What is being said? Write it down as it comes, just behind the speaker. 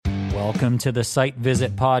Welcome to the Site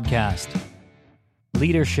Visit Podcast.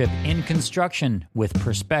 Leadership in construction with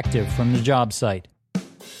perspective from the job site.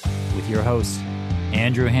 With your hosts,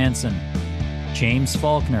 Andrew Hansen, James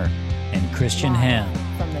Faulkner, and Christian Ham.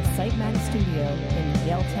 From the SiteMax studio in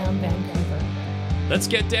Yaletown, Vancouver. Let's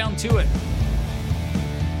get down to it.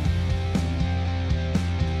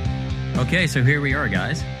 Okay, so here we are,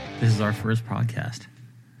 guys. This is our first podcast.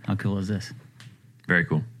 How cool is this? Very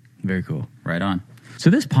cool. Very cool. Right on. So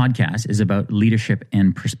this podcast is about leadership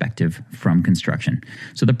and perspective from construction.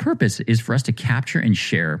 So the purpose is for us to capture and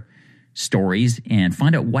share stories and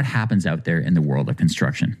find out what happens out there in the world of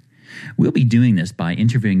construction. We'll be doing this by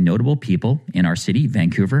interviewing notable people in our city,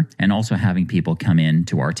 Vancouver, and also having people come in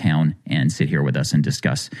to our town and sit here with us and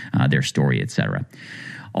discuss their story, etc.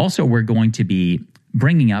 Also, we're going to be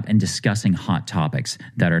bringing up and discussing hot topics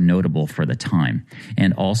that are notable for the time,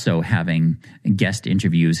 and also having guest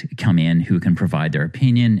interviews come in who can provide their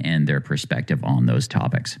opinion and their perspective on those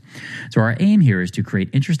topics. So our aim here is to create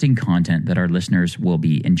interesting content that our listeners will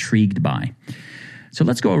be intrigued by. So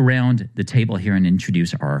let's go around the table here and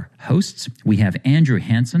introduce our hosts. We have Andrew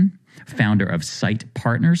Hansen, founder of Site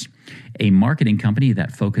Partners, a marketing company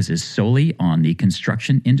that focuses solely on the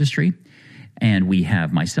construction industry. And we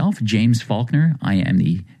have myself, James Faulkner. I am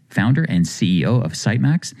the founder and CEO of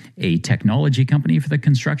SiteMax, a technology company for the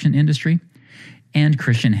construction industry. And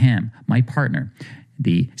Christian Ham, my partner,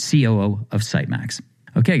 the COO of SiteMax.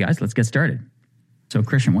 Okay, guys, let's get started. So,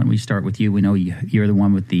 Christian, why don't we start with you? We know you're the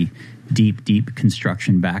one with the deep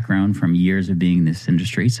construction background from years of being in this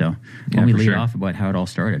industry. So, why don't we lead off about how it all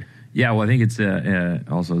started? Yeah, well, I think it's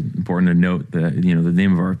also important to note that the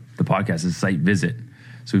name of the podcast is Site Visit.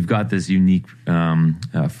 So we've got this unique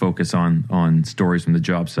focus on stories from the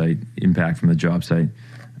job site, impact from the job site.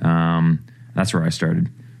 That's where I started.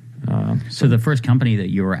 So the first company that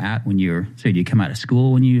you were at when did you come out of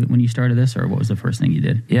school when you started this, or what was the first thing you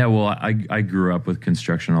did? Yeah, well, I grew up with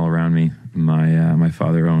construction all around me. My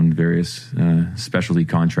father owned various specialty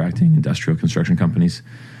contracting, industrial construction companies.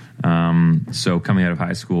 So coming out of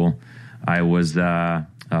high school, I was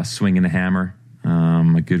swinging a hammer.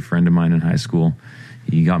 A good friend of mine in high school,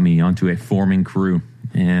 he got me onto a forming crew,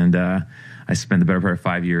 and I spent the better part of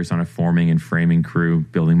 5 years on a forming and framing crew,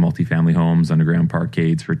 building multifamily homes, underground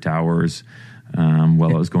parkades for towers, while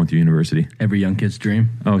I was going through university. Every young kid's dream.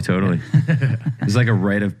 Oh, totally. It's like a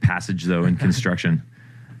rite of passage, though, in construction.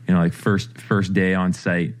 Like first day on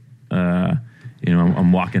site,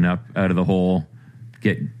 I'm walking up out of the hole,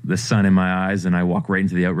 get the sun in my eyes, and I walk right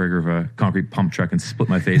into the outrigger of a concrete pump truck and split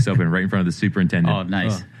my face open right in front of the superintendent. Oh,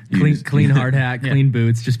 nice. Clean hard hat, clean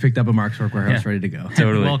boots, just picked up a Mark's Work Warehouse, ready to go.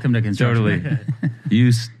 Totally. Welcome to construction. Totally.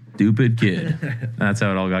 You stupid kid. That's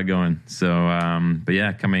how it all got going. So, but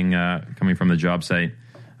yeah, coming from the job site,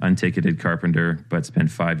 unticketed carpenter, but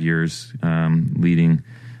spent 5 years leading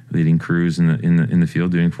crews in the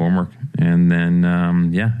field doing formwork, and then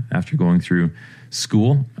after going through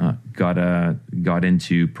school, got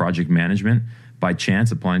into project management by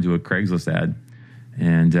chance, applying to a Craigslist ad,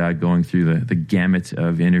 and going through the gamut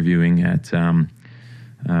of interviewing at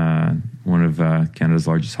one of Canada's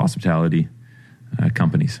largest hospitality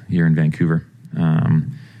companies here in Vancouver,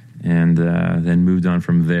 and then moved on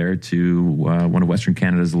from there to one of Western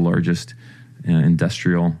Canada's largest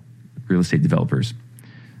industrial real estate developers,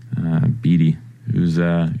 Beatty, who's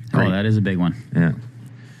great. Oh, that is a big one.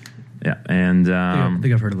 Yeah, and I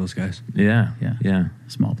think I've heard of those guys. Yeah.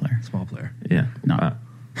 Small player. Yeah,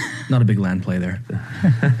 Not a big land play there.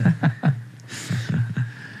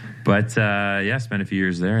 But spent a few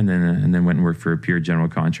years there, and then went and worked for a peer general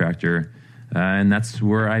contractor, and that's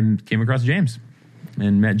where I came across James,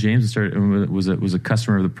 and met James and was a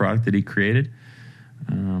customer of the product that he created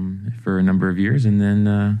for a number of years, and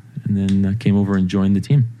then came over and joined the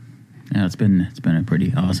team. Yeah, it's been a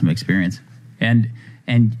pretty awesome experience. And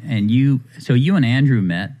you and Andrew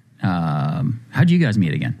met. How'd you guys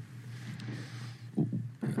meet again?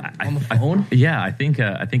 On the phone? I think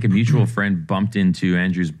a mutual friend bumped into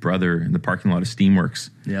Andrew's brother in the parking lot of Steamworks.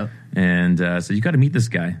 Yep. And said, you got to meet this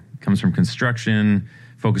guy. Comes from construction,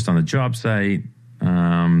 focused on the job site,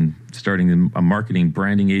 starting a marketing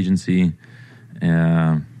branding agency.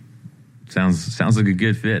 Sounds like a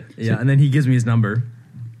good fit. Yeah, and then he gives me his number.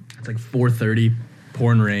 It's like 4:30,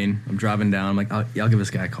 pouring rain. I'm driving down. I'm like, I'll give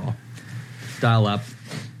this guy a call. Dial up.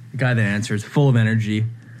 The guy that answers, full of energy.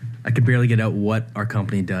 I could barely get out what our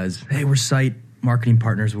company does. Hey, we're Site Marketing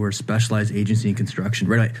Partners. We're a specialized agency in construction.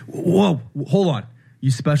 Right? Whoa, hold on.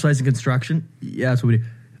 You specialize in construction? Yeah, that's what we do.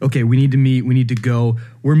 Okay, we need to meet. We need to go.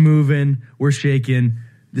 We're moving. We're shaking.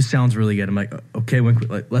 This sounds really good. I'm like, okay,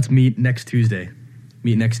 let's meet next Tuesday.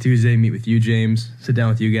 meet next Tuesday, meet with you, James, sit down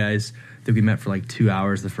with you guys. I think we met for like 2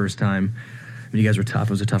 hours the first time. I mean, you guys were tough.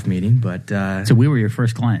 It was a tough meeting, but So we were your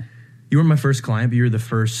first client. you were my first client, but you were the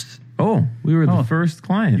first. Oh, we were the first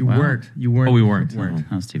client. You weren't. Oh, we weren't. weren't.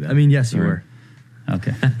 That's too bad. I mean, yes, you Sorry. were.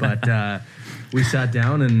 Okay. But we sat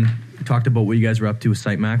down and talked about what you guys were up to with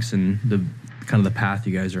SiteMax and the kind of the path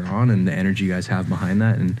you guys are on and the energy you guys have behind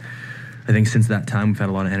that. And I think since that time, we've had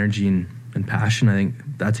a lot of energy and passion. I think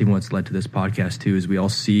that's even what's led to this podcast too, is we all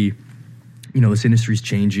see, this industry's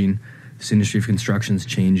changing. This industry of construction is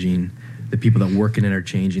changing. The people that work in it are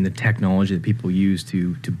changing. The technology that people use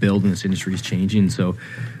to build in this industry is changing. So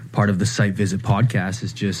part of the Site Visit podcast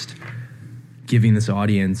is just giving this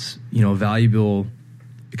audience, a valuable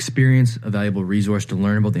experience, a valuable resource to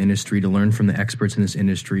learn about the industry, to learn from the experts in this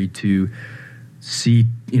industry, to see,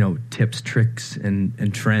 tips, tricks,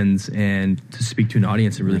 and trends, and to speak to an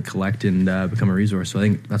audience and really collect and become a resource. So I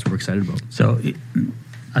think that's what we're excited about. So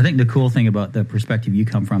I think the cool thing about the perspective you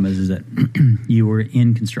come from is that you were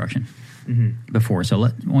in construction before. So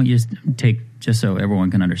why don't you just take, just so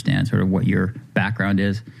everyone can understand sort of what your background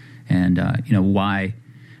is and, why.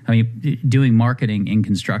 I mean, doing marketing in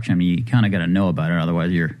construction, I mean, you kind of got to know about it.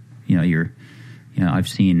 Otherwise, I've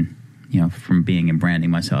seen, from being in branding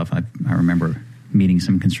myself, I remember meeting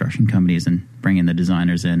some construction companies and bringing the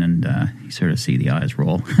designers in, and you sort of see the eyes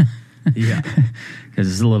roll. Yeah.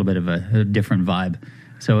 Because it's a little bit of a different vibe.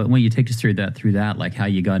 So when you take us through that, like how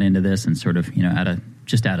you got into this and sort of, out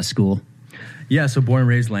of school. Yeah, so born and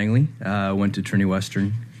raised Langley. Went to Trinity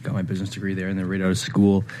Western, got my business degree there, and then right out of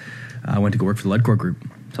school, I went to go work for the Ledcor Group.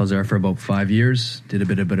 So I was there for about 5 years, did a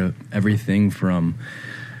bit of everything from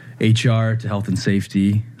HR to health and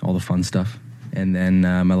safety, all the fun stuff. And then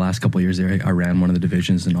my last couple of years there, I ran one of the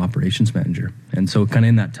divisions and operations manager. And so kind of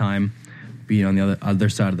in that time, being on the other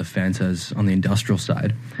side of the fence as on the industrial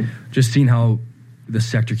side, just seeing how the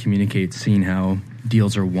sector communicates, seeing how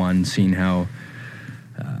deals are won, seeing how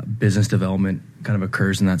business development kind of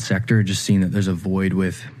occurs in that sector, just seeing that there's a void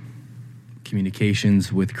with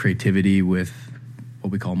communications, with creativity, with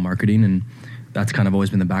what we call marketing, and that's kind of always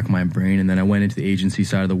been the back of my brain. And then I went into the agency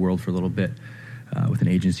side of the world for a little bit with an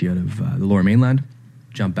agency out of the Lower Mainland,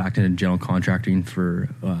 jumped back into general contracting for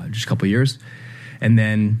just a couple of years, and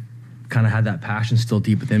then kind of had that passion still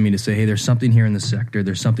deep within me to say, hey, there's something here in the sector,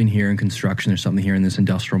 there's something here in construction, there's something here in this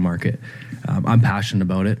industrial market. I'm passionate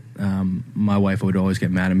about it. My wife would always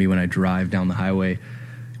get mad at me when I drive down the highway,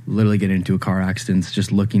 literally get into a car accidents,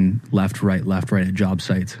 just looking left, right at job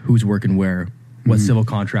sites, who's working where, what civil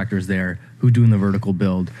contractors there, who's doing the vertical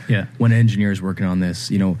build, when engineers working on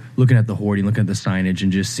this, looking at the hoarding, looking at the signage,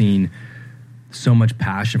 and just seeing so much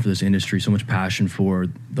passion for this industry, so much passion for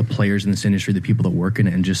the players in this industry, the people that work in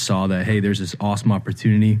it, and just saw that, hey, there's this awesome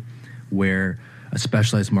opportunity where a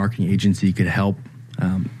specialized marketing agency could help,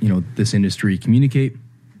 this industry communicate,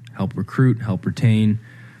 help recruit, help retain,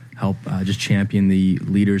 help just champion the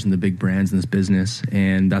leaders and the big brands in this business.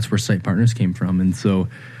 And that's where Site Partners came from. And so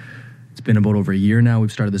it's been about over a year now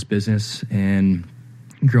we've started this business and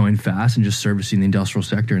growing fast and just servicing the industrial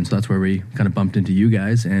sector. And so that's where we kind of bumped into you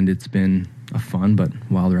guys, and it's been a fun but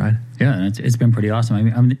wild ride. Yeah, it's been pretty awesome.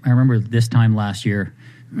 I remember this time last year,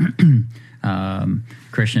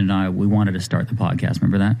 Christian and I, we wanted to start the podcast.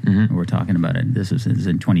 Remember that? We were talking about it. This was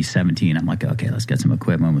in 2017. I'm like, okay, let's get some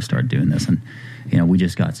equipment. We'll start doing this. And, we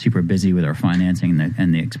just got super busy with our financing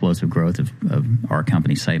and the explosive growth of our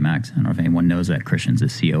company, SiteMax. I don't know if anyone knows that. Christian's the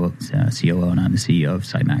COO, and I'm the CEO of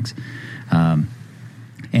SiteMax.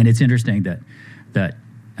 And it's interesting that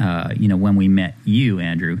when we met you,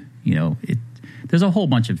 Andrew, there's a whole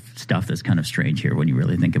bunch of stuff that's kind of strange here when you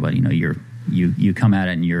really think about it. You come at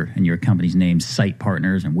it and your company's name's Site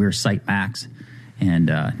Partners, and we're SiteMax, and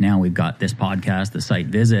now we've got this podcast, the Site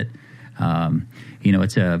Visit.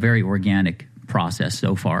 It's a very organic process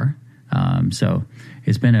so far. So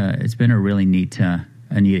it's been a really neat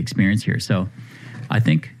experience here. So I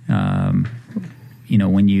think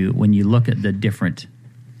when you look at the different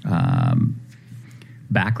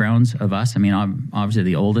backgrounds of us. I mean, I'm obviously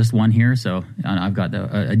the oldest one here, so I've got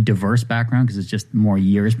a diverse background because it's just more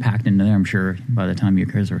years packed into there. I'm sure by the time you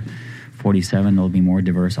guys are 47, they'll be more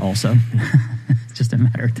diverse also. It's just a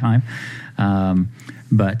matter of time. I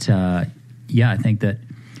think that,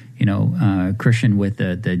 Christian with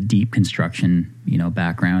the deep construction,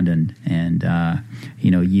 background and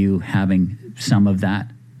you having some of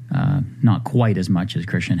that, not quite as much as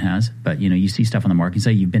Christian has, but you see stuff on the market.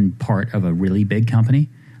 Say you've been part of a really big company.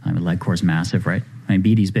 I mean, Ledcor's massive, right? I mean,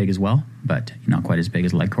 BD's big as well, but not quite as big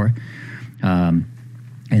as Ledcor. And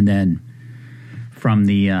then from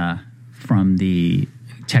the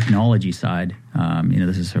technology side,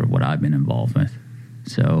 this is sort of what I've been involved with.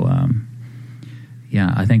 So,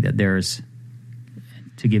 I think that there's,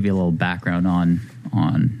 to give you a little background on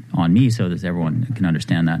me so that everyone can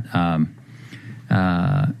understand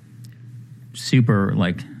that, super,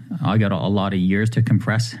 like, I got a lot of years to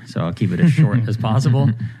compress, so I'll keep it as short as possible.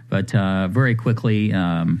 But very quickly,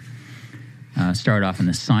 started off in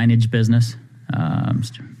the signage business. I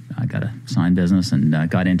got a sign business and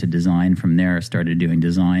got into design from there. Started doing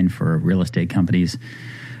design for real estate companies.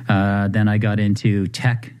 Then I got into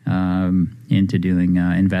tech, into doing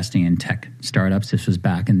investing in tech startups. This was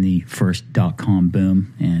back in the first .com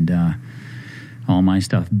boom, and all my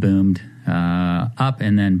stuff boomed up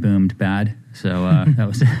and then boomed bad. So that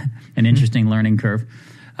was an interesting learning curve.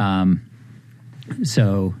 And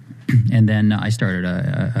then I started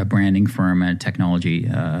a branding firm, a technology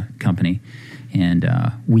company, and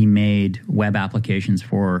we made web applications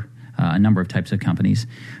for a number of types of companies.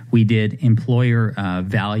 We did employer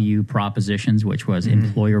value propositions, which was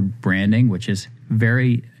employer branding, which is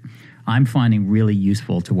I'm finding really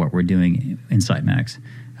useful to what we're doing in SiteMax.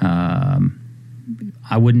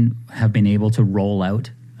 I wouldn't have been able to roll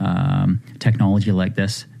out technology like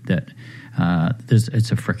this, that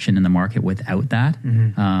it's a friction in the market without that,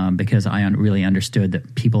 because I really understood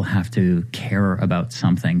that people have to care about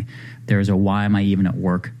something. There's a why am I even at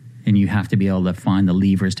work, and you have to be able to find the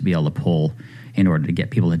levers to be able to pull in order to get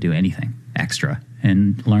people to do anything extra,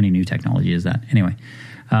 and learning new technology is that. Anyway,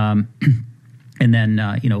 and then,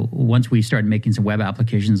 once we started making some web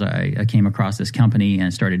applications, I came across this company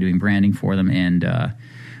and started doing branding for them, and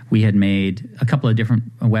we had made a couple of different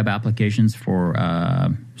web applications for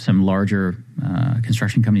some larger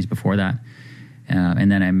construction companies before that,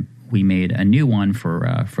 and then we made a new one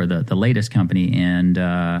for the latest company. And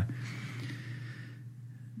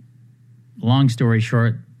long story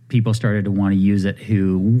short, people started to want to use it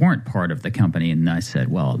who weren't part of the company, and I said,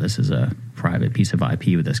 "Well, this is a private piece of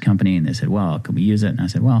IP with this company," and they said, "Well, can we use it?" And I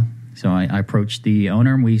said, "Well," so I approached the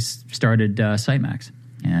owner, and we started SiteMax.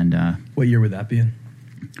 And what year would that be in?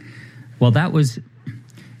 Well, it was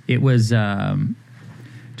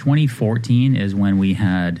 2014 is when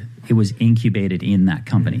it was incubated in that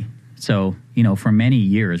company. So, for many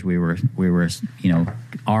years we were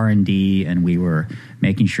R&D, and we were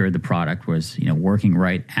making sure the product was, working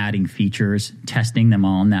right, adding features, testing them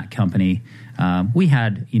all in that company. We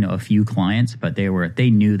had, a few clients, but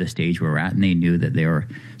they knew the stage we were at, and they knew that they were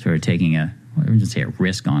sort of taking I wouldn't say a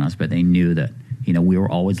risk on us, but they knew that, we were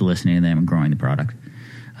always listening to them and growing the product.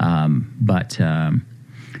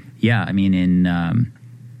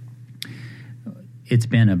 It's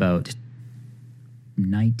been about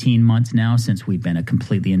 19 months now since we've been a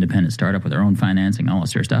completely independent startup with our own financing, all that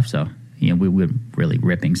sort of stuff. So, we're really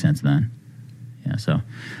ripping since then. Yeah. So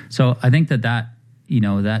I think that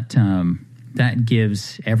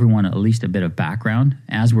gives everyone at least a bit of background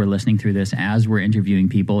as we're listening through this, as we're interviewing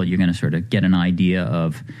people. You're going to sort of get an idea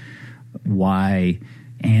of why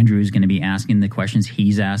Andrew's going to be asking the questions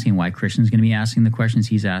he's asking, why Christian's going to be asking the questions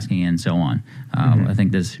he's asking, and so on. I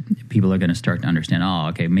think people are going to start to understand,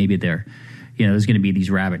 okay, maybe there's going to be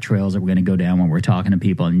these rabbit trails that we're going to go down when we're talking to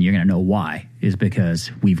people, and you're going to know why, is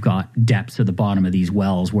because we've got depths at the bottom of these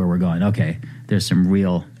wells where we're going, okay, there's some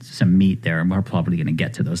meat there, and we're probably going to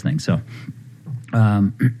get to those things. So,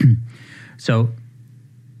 so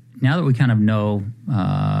now that we kind of know,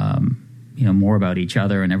 more about each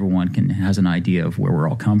other, and everyone has an idea of where we're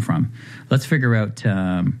all come from, let's figure out,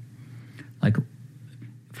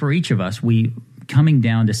 for each of us, coming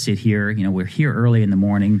down to sit here, we're here early in the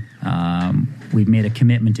morning. We've made a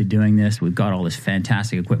commitment to doing this. We've got all this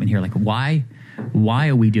fantastic equipment here. Like, why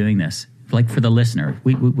are we doing this? Like, for the listener,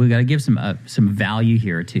 we got to give some value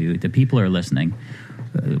here to the people who are listening.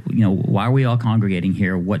 Why are we all congregating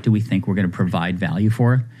here? What do we think we're going to provide value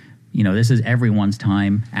for? This is everyone's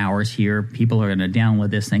time, ours here. People are going to download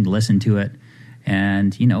this thing, listen to it,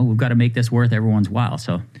 and we've got to make this worth everyone's while.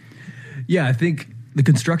 So, yeah, I think the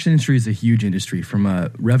construction industry is a huge industry from a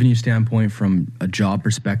revenue standpoint, from a job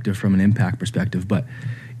perspective, from an impact perspective. But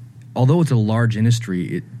although it's a large industry,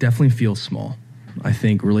 it definitely feels small. I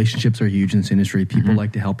think relationships are huge in this industry. People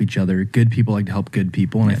like to help each other. Good people like to help good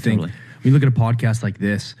people. And I think when you look at a podcast like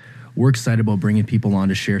this, we're excited about bringing people on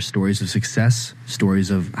to share stories of success, stories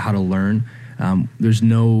of how to learn. There's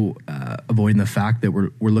no avoiding the fact that we're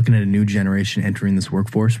looking at a new generation entering this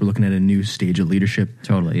workforce. We're looking at a new stage of leadership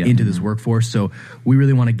into this workforce. So we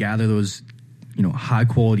really want to gather those, high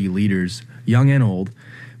quality leaders, young and old,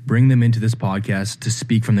 bring them into this podcast to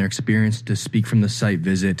speak from their experience, to speak from the site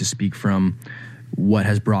visit, to speak from what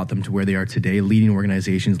has brought them to where they are today, leading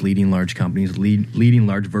organizations, leading large companies, leading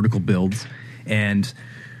large vertical builds. And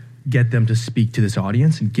get them to speak to this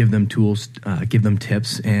audience and give them tools, give them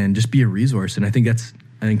tips, and just be a resource. And I think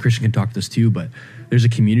Christian can talk to this too, but there's a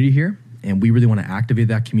community here, and we really want to activate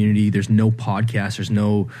that community. There's no podcast, there's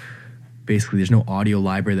no audio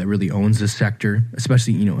library that really owns this sector,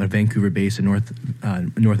 especially, a Vancouver base and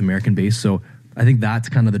North American base. So I think that's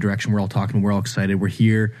kind of the direction we're all talking. We're all excited. We're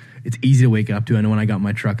here. It's easy to wake up to. I know when I got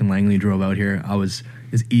my truck in Langley and drove out here,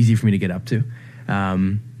 it's easy for me to get up to.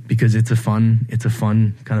 Because it's a fun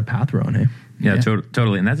kind of path we're on, hey? Yeah.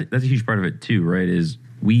 Totally. And that's a huge part of it too, right? Is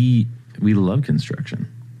we love construction.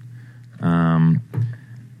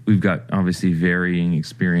 We've got obviously varying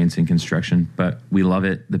experience in construction, but we love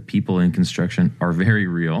it. The people in construction are very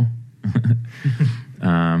real.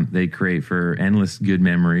 They create for endless good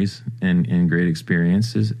memories and great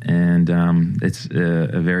experiences. And it's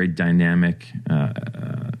a very dynamic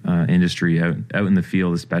industry out in the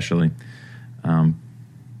field, especially.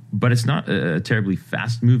 But it's not a terribly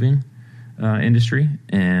fast-moving industry,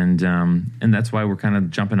 and that's why we're kind of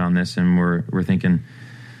jumping on this, and we're thinking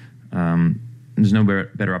there's no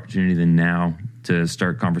better opportunity than now to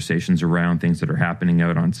start conversations around things that are happening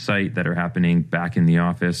out on site, that are happening back in the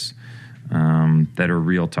office, that are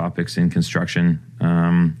real topics in construction,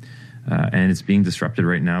 and it's being disrupted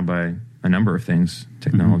right now by a number of things,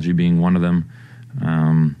 technology being one of them.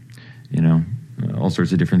 All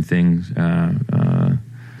sorts of different things.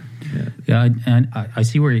 Yeah, and I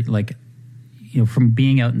see where, from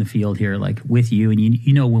being out in the field here, with you, and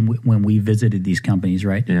when we visited these companies,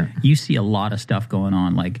 right? Yeah. You see a lot of stuff going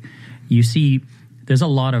on. You see, there's a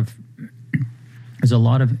lot of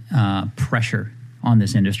pressure on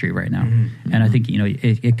this industry right now, and I think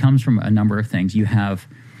it comes from a number of things. You have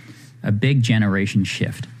a big generation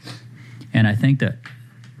shift, and I think that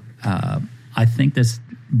this,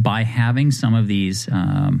 by having some of these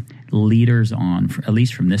leaders on, at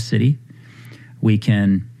least from this city, we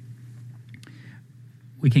can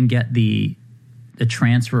get the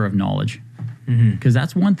transfer of knowledge, because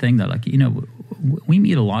that's one thing that we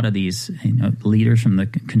meet a lot of these leaders from the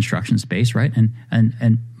construction space, right?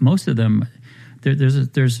 And most of them,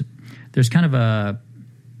 there's kind of a,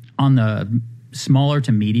 on the smaller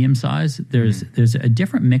to medium size, there's a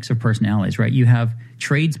different mix of personalities, right? You have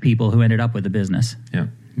tradespeople who ended up with a business.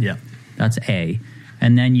 Yeah. That's A.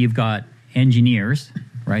 And then you've got engineers,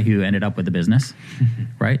 right, who ended up with a business,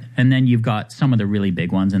 right? And then you've got some of the really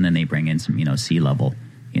big ones, and then they bring in some, C-level,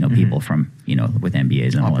 people from, with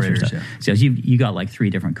MBAs and all that sort of stuff. So you got 3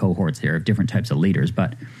 different cohorts there of different types of leaders.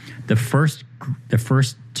 But the first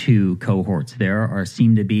 2 cohorts there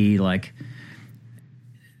seem to be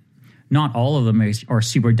not all of them are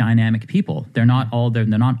super dynamic people. They're not all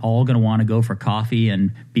going to want to go for coffee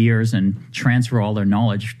and beers and transfer all their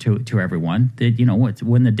knowledge to everyone.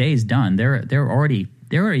 When the day's done, they're already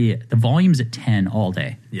the volume's at 10 all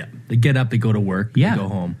day. Yeah, they get up, they go to work, they go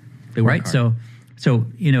home, they work hard. So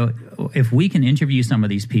if we can interview some of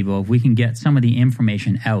these people, if we can get some of the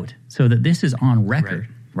information out, so that this is on record,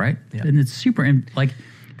 right? Yeah. And it's super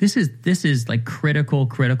This is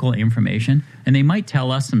critical information, and they might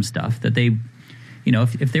tell us some stuff that they,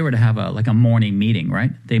 if they were to have a morning meeting,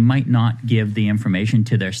 right? They might not give the information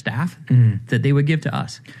to their staff that they would give to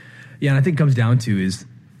us. Yeah, and I think it comes down to is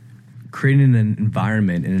creating an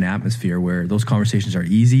environment and an atmosphere where those conversations are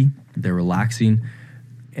easy, they're relaxing,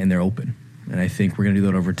 and they're open. And I think we're going to do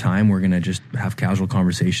that over time. We're going to just have casual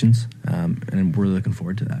conversations, and we're looking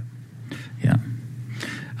forward to that. Yeah.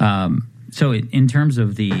 So in terms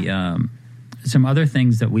of the some other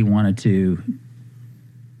things that we wanted to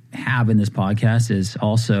have in this podcast is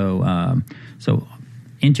also so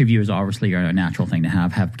interviewers obviously are a natural thing to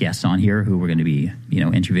have guests on here who we're going to be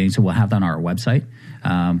interviewing. So we'll have that on our website.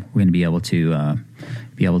 We're going to be able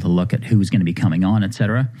to look at who's going to be coming on, et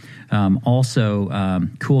cetera. Also,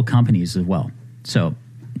 cool companies as well. So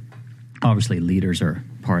obviously leaders are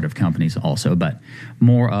part of companies also, but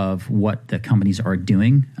more of what the companies are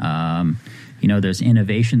doing. There's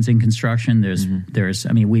innovations in construction. There's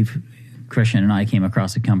Christian and I came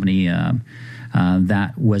across a company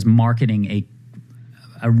that was marketing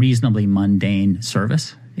a reasonably mundane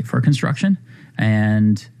service for construction,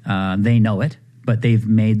 and they know it, but they've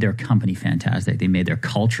made their company fantastic. They made their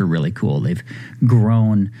culture really cool. They've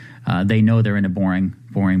grown. They know they're in a boring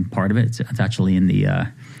part of it. It's actually in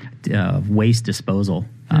the waste disposal.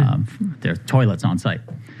 Their toilets on site.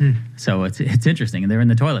 So it's interesting, and they're in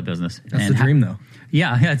the toilet business. That's the dream, though.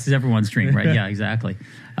 Yeah, it's everyone's dream, right? Yeah, exactly.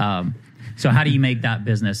 So how do you make that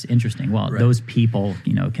business interesting? Well, those people,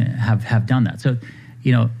 can have done that. So,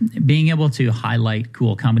 being able to highlight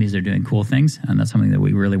cool companies that are doing cool things, and that's something that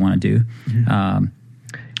we really want to do.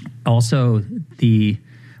 Also, we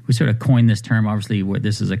we sort of coined this term. Obviously,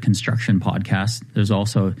 this is a construction podcast. There's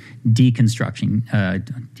also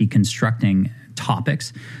deconstructing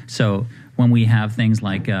topics. So when we have things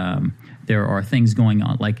like there are things going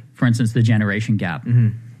on, like for instance, the generation gap.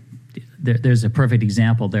 There's a perfect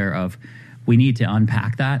example there of we need to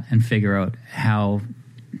unpack that and figure out how,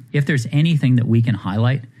 if there's anything that we can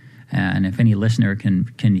highlight, and if any listener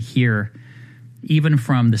can hear, even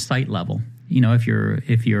from the site level.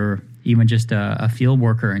 If you're even just a field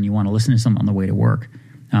worker and you want to listen to something on the way to work,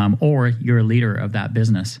 or you're a leader of that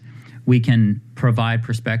business, we can provide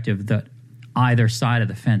perspective that either side of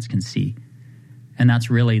the fence can see. And that's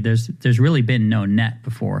really, there's really been no net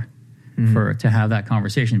before to have that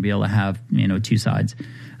conversation, to be able to have, two sides.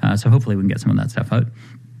 So hopefully we can get some of that stuff out.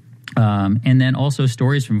 And then also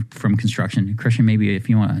stories from construction. Christian, maybe if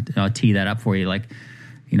you want to tee that up for you, like,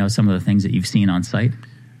 some of the things that you've seen on site.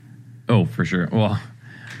 Oh, for sure. Well,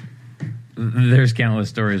 there's countless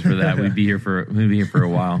stories for that. We'd be here for a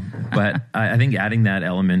while. But I think adding that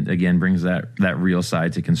element again brings that real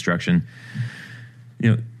side to construction.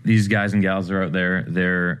 These guys and gals are out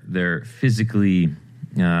there. They're physically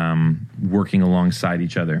working alongside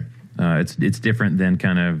each other. It's different than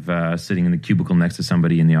kind of sitting in the cubicle next to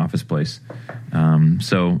somebody in the office place.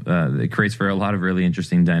 So it creates for a lot of really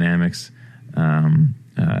interesting dynamics,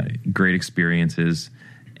 great experiences,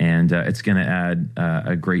 and it's going to add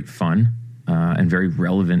a great fun and very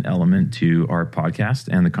relevant element to our podcast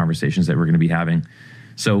and the conversations that we're going to be having.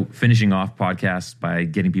 So finishing off podcasts by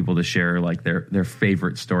getting people to share like their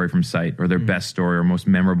favorite story from site, or their best story or most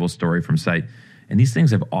memorable story from site. And these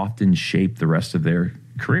things have often shaped the rest of their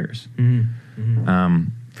careers.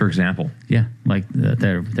 For example. Yeah, like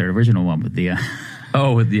their original one with the...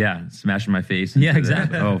 smashing my face. Yeah,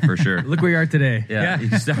 exactly. Oh, for sure. Look where you are today. Yeah.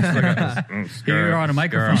 Here you are on a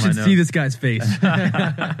microphone. You should see this guy's face.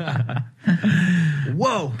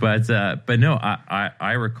 Whoa. But no,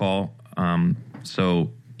 I recall,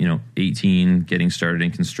 18, getting started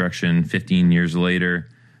in construction, 15 years later,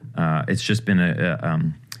 it's just been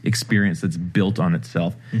a experience that's built on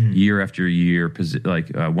itself year after year,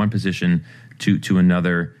 one position to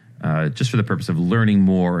another, just for the purpose of learning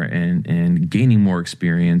more and gaining more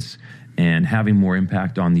experience and having more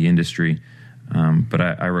impact on the industry. But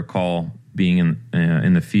I recall being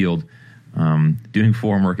in the field, doing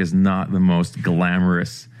formwork is not the most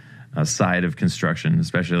glamorous side of construction,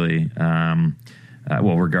 especially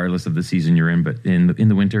regardless of the season you're in. But in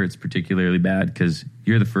the winter, it's particularly bad because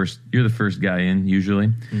you're the first guy in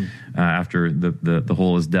usually after the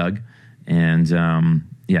hole is dug, and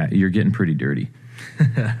you're getting pretty dirty.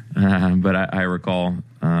 But I recall,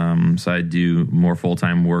 so I do more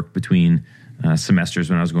full-time work between semesters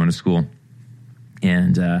when I was going to school.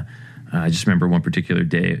 And I just remember one particular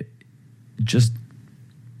day, just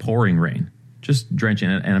pouring rain, just drenching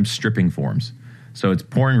it, and I'm stripping forms. So it's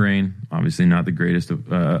pouring rain, obviously not the greatest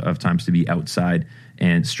of times to be outside,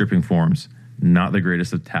 and stripping forms, not the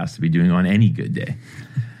greatest of tasks to be doing on any good day.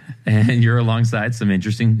 And you're alongside some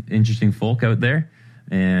interesting folk out there,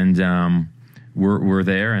 and we're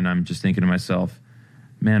there, and I'm just thinking to myself,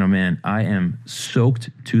 man, oh man, I am soaked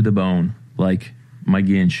to the bone. Like my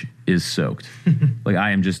ginch is soaked. Like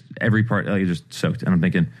I am just every part, like just soaked. And I'm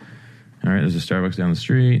thinking, all right, there's a Starbucks down the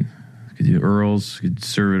street. I could do Earl's, could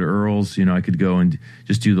serve at Earl's. I could go and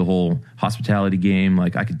just do the whole hospitality game.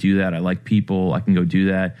 Like I could do that. I like people. I can go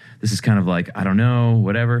do that. This is kind of like, I don't know,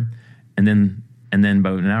 whatever. And then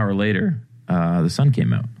about an hour later, the sun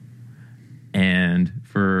came out. And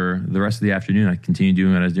for the rest of the afternoon, I continued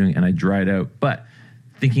doing what I was doing, and I dried out. But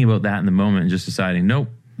thinking about that in the moment and just deciding, nope,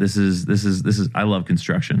 this is. I love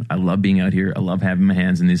construction. I love being out here. I love having my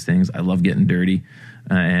hands in these things. I love getting dirty,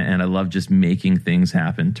 and I love just making things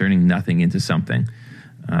happen, turning nothing into something.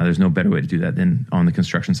 There's no better way to do that than on the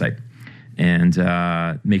construction site, and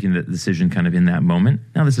making the decision kind of in that moment.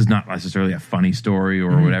 Now, this is not necessarily a funny story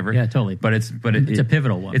or whatever. Yeah, totally. But it's a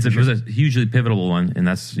pivotal one. It was a hugely pivotal one, and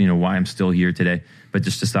that's why I'm still here today. But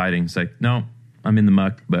just deciding, it's like, no, I'm in the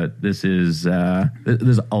muck, but this is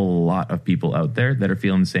there's a lot of people out there that are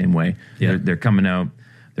feeling the same way. Yeah. They're coming out.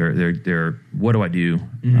 They're what do I do?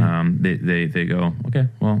 They go, okay,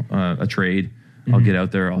 well, a trade. I'll get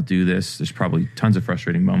out there. I'll do this. There's probably tons of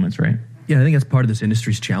frustrating moments, right? Yeah, I think that's part of this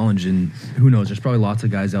industry's challenge, and who knows, there's probably lots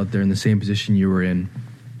of guys out there in the same position you were in,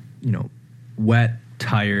 wet,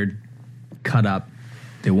 tired, cut up.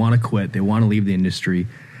 They want to quit. They want to leave the industry.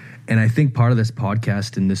 And I think part of this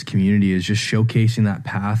podcast and this community is just showcasing that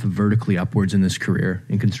path vertically upwards in this career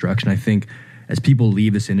in construction. I think as people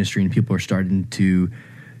leave this industry and people are starting to,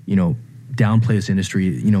 downplay this industry.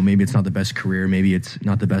 You know, maybe it's not the best career, maybe it's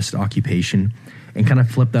not the best occupation, and kind of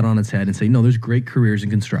flip that on its head and say, no, there's great careers in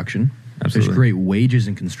construction. Absolutely. There's great wages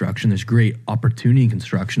in construction. There's great opportunity in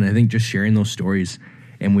construction. And I think just sharing those stories,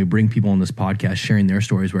 and we bring people on this podcast sharing their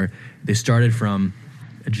stories where they started from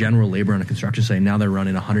a general labor on a construction site. Now they're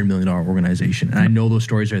running a $100 million organization. And I know those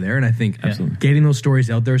stories are there. And I think getting those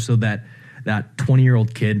stories out there so that that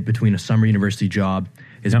 20-year-old kid between a summer university job,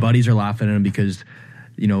 his buddies are laughing at him because,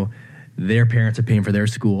 you know, their parents are paying for their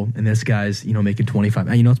school. And this guy's, you know, making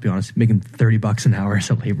 25, you know, let's be honest, making $30 an hour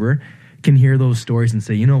as a laborer, can hear those stories and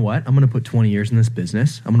say, you know what, I'm going to put 20 years in this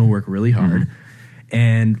business. I'm going to work really hard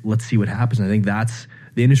and let's see what happens. And I think that's,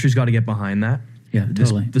 the industry's got to get behind that. Yeah,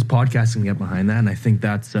 totally. This podcast can get behind that. And I think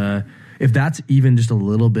that's, if that's even just a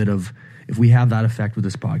little bit of, if we have that effect with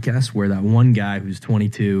this podcast where that one guy who's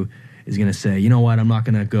 22 is going to say, you know what, I'm not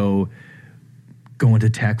going to go into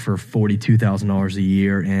tech for $42,000 a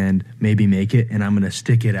year and maybe make it, and I'm going to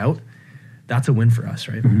stick it out. That's a win for us,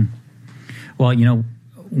 right? Mm-hmm. Well, you know,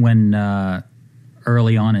 when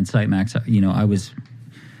early on in SiteMax, you know, I was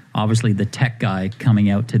obviously the tech guy coming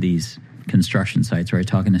out to these construction sites, right,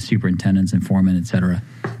 talking to superintendents and foremen, et cetera.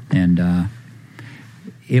 And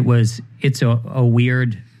it's a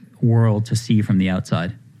weird world to see from the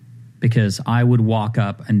outside, because I would walk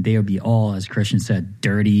up and they would be all, as Christian said,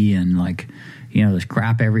 dirty and like, you know, there's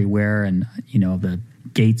crap everywhere, and you know, the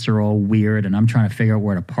gates are all weird, and I'm trying to figure out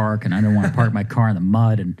where to park, and I don't want to park my car in the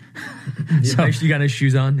mud, and so you got his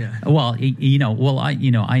shoes on. Yeah. Well,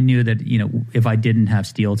 I knew that, you know, if I didn't have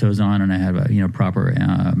steel toes on and I had a, you know, proper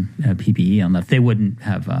PPE on, they wouldn't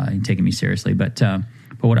have taken me seriously. But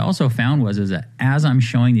what I also found is that as I'm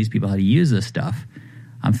showing these people how to use this stuff,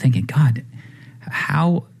 I'm thinking, God,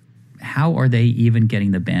 how are they even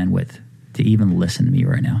getting the bandwidth to even listen to me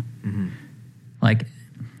right now? Mm-hmm. Like,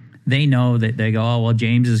 they know that they go, oh, well,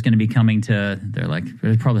 James is going to be coming to, they're like,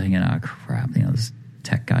 they're probably thinking, oh, crap, you know, this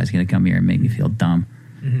tech guy's going to come here and make me feel dumb.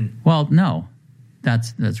 Mm-hmm. Well, no,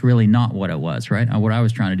 that's really not what it was, right? What I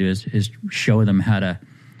was trying to do is show them how to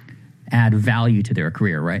add value to their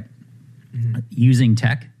career, right? Mm-hmm. Using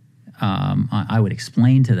tech, I would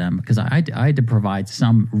explain to them, because I had to provide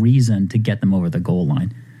some reason to get them over the goal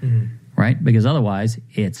line, right? Because otherwise,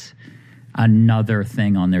 it's another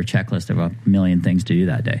thing on their checklist of a million things to do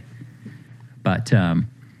that day. But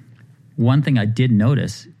one thing I did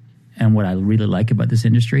notice, and what I really like about this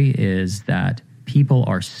industry, is that people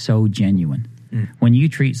are so genuine. When you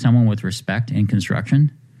treat someone with respect in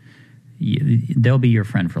construction, they'll be your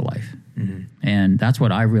friend for life. Mm-hmm. And that's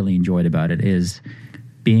what I really enjoyed about it, is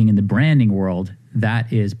being in the branding world.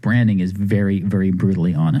 Branding is very, very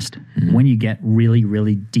brutally honest. Mm-hmm. When you get really,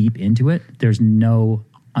 really deep into it, there's no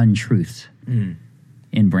untruths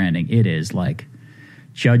in branding. It is like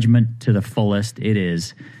judgment to the fullest. It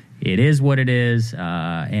is what it is,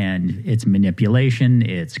 and it's manipulation,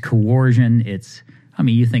 it's coercion,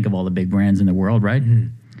 you think of all the big brands in the world, right? Mm-hmm.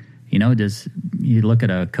 You know, you look at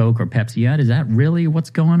a Coke or Pepsi ad, is that really what's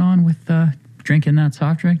going on with drinking that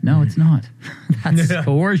soft drink? No, it's not. That's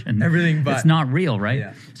coercion. Everything but. It's not real, right?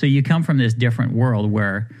 Yeah. So you come from this different world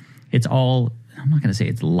where it's all, I'm not going to say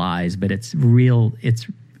it's lies, but it's real, it's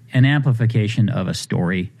an amplification of a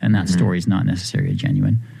story, and that story is not necessarily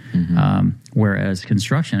genuine. Mm-hmm. Whereas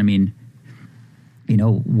construction, I mean, you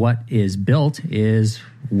know, what is built is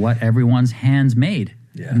what everyone's hands made,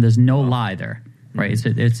 and there's no lie there, right?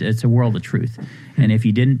 It's a world of truth, and if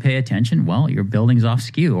you didn't pay attention, well, your building's off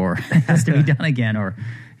skew, or it has to be done again, or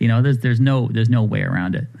you know, there's no way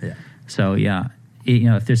around it. Yeah. So you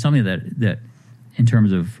know, if there's something that in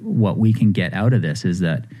terms of what we can get out of this, is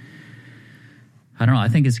that, I don't know, I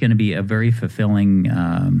think it's going to be a very fulfilling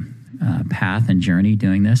path and journey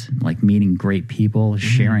doing this, like meeting great people,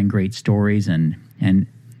 sharing great stories, and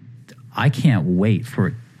I can't wait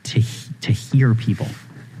for to hear people.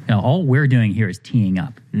 You know, all we're doing here is teeing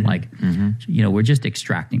up, you know, we're just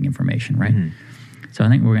extracting information, right? So I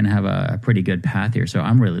think we're going to have a pretty good path here. So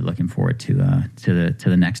I'm really looking forward to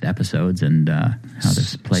the next episodes and how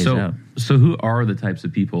this plays out. So who are the types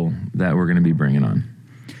of people that we're going to be bringing on?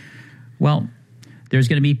 Well, there's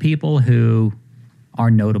going to be people who are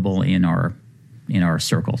notable in our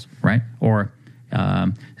circles, right? Or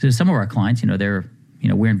so some of our clients, you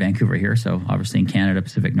know, we're in Vancouver here, so obviously in Canada,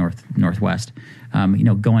 Pacific Northwest. You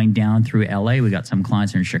know, going down through LA, we got some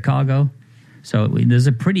clients in Chicago. So there's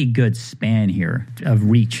a pretty good span here of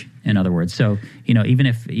reach, in other words. So, you know, even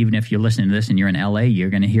if you're listening to this and you're in LA,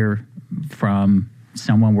 you're going to hear from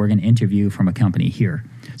someone we're going to interview from a company here.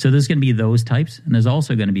 So there's going to be those types, and there's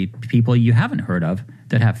also going to be people you haven't heard of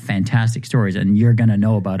that have fantastic stories, and you're going to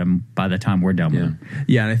know about them by the time we're done with them.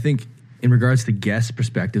 Yeah, and I think in regards to guest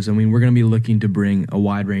perspectives, I mean, we're going to be looking to bring a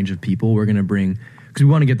wide range of people. We're going to bring, because we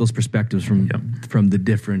want to get those perspectives from the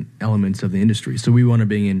different elements of the industry. So we want to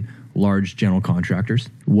bring in large general contractors.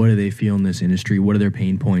 What do they feel in this industry? What are their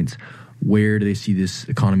pain points? Where do they see this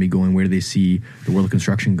economy going? Where do they see the world of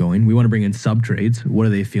construction going? We want to bring in sub-trades. What are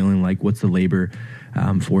they feeling like? What's the labor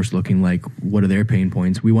force looking like? What are their pain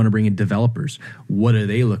points? We want to bring in developers. What are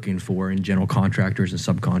they looking for in general contractors and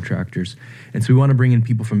subcontractors? And so we want to bring in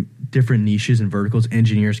people from different niches and verticals,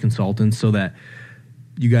 engineers, consultants, so that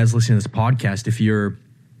you guys listening to this podcast, if you're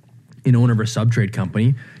an owner of a sub-trade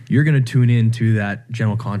company, you're going to tune in to that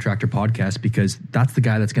general contractor podcast because that's the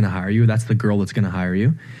guy that's going to hire you. That's the girl that's going to hire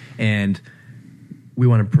you. And we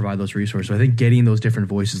want to provide those resources. So I think getting those different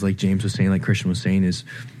voices, like James was saying, like Christian was saying,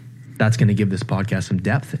 that's going to give this podcast some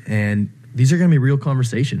depth. And these are going to be real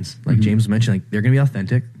conversations. Like James mentioned, like they're going to be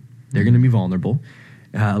authentic. They're going to be vulnerable.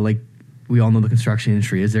 Like we all know the construction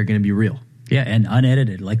industry is, they're going to be real. Yeah, and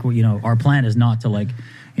unedited. Like, our plan is not to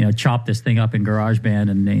chop this thing up in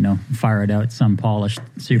GarageBand and, fire it out some polished,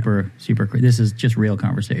 super. This is just real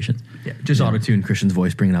conversations. Yeah, just auto-tune Christian's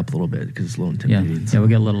voice, bring it up a little bit because it's a little intimidating. Yeah, we'll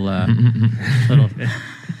get a little.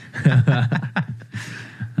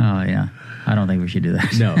 Oh, yeah. I don't think we should do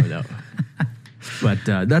that. No. But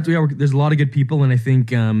there's a lot of good people, and I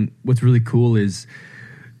think what's really cool is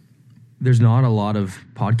there's not a lot of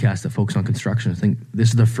podcasts that focus on construction. I think this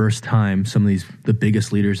is the first time some of the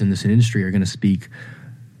biggest leaders in this industry are going to speak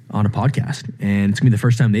on a podcast, and it's going to be the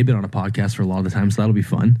first time they've been on a podcast for a lot of the time, so that'll be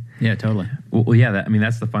fun. Yeah, totally. Well, yeah,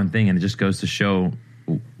 that's the fun thing, and it just goes to show,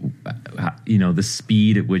 the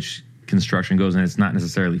speed at which construction goes, and it's not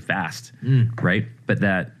necessarily fast, right? But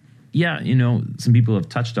that, some people have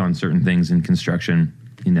touched on certain things in construction,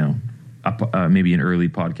 maybe an early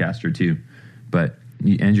podcast or two, but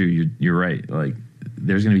Andrew, you're right. Like,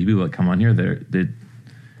 there's going to be people that come on here that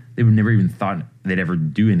they would never even thought they'd ever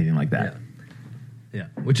do anything like that. Yeah,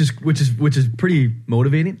 which is pretty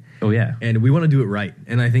motivating. Oh yeah, and we want to do it right.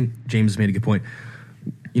 And I think James made a good point.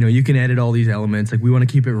 You can edit all these elements. Like, we want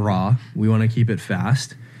to keep it raw. We want to keep it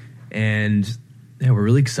fast, and yeah, we're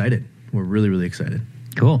really excited. We're really, really excited.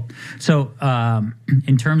 Cool. So,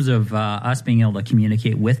 in terms of us being able to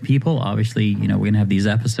communicate with people, obviously, we're going to have these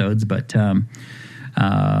episodes, but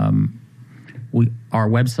our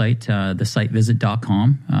website,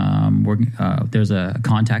 thesitevisit.com, there's a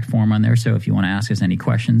contact form on there. So if you want to ask us any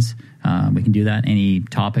questions, we can do that. Any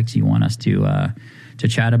topics you want us to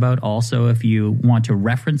chat about. Also, if you want to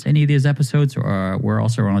reference any of these episodes, we're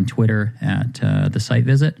also on Twitter at The Site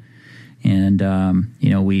Visit. And,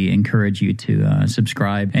 we encourage you to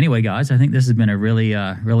subscribe. Anyway, guys, I think this has been a really,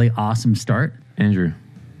 really awesome start. Andrew,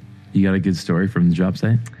 you got a good story from the job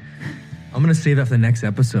site? I'm going to save that for the next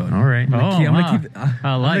episode. All right.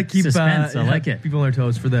 I like suspense. I like it. People on their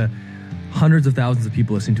toes. For the hundreds of thousands of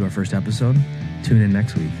people listening to our first episode, tune in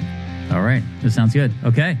next week. All right. That sounds good.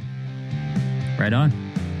 Okay. Right on.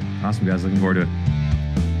 Awesome, guys. Looking forward to it.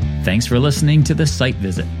 Thanks for listening to The Site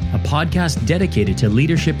Visit, a podcast dedicated to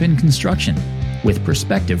leadership in construction with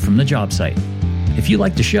perspective from the job site. If you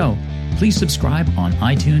like the show, please subscribe on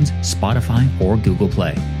iTunes, Spotify, or Google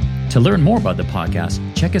Play. To learn more about the podcast,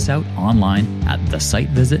 check us out online at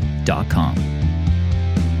thesitevisit.com.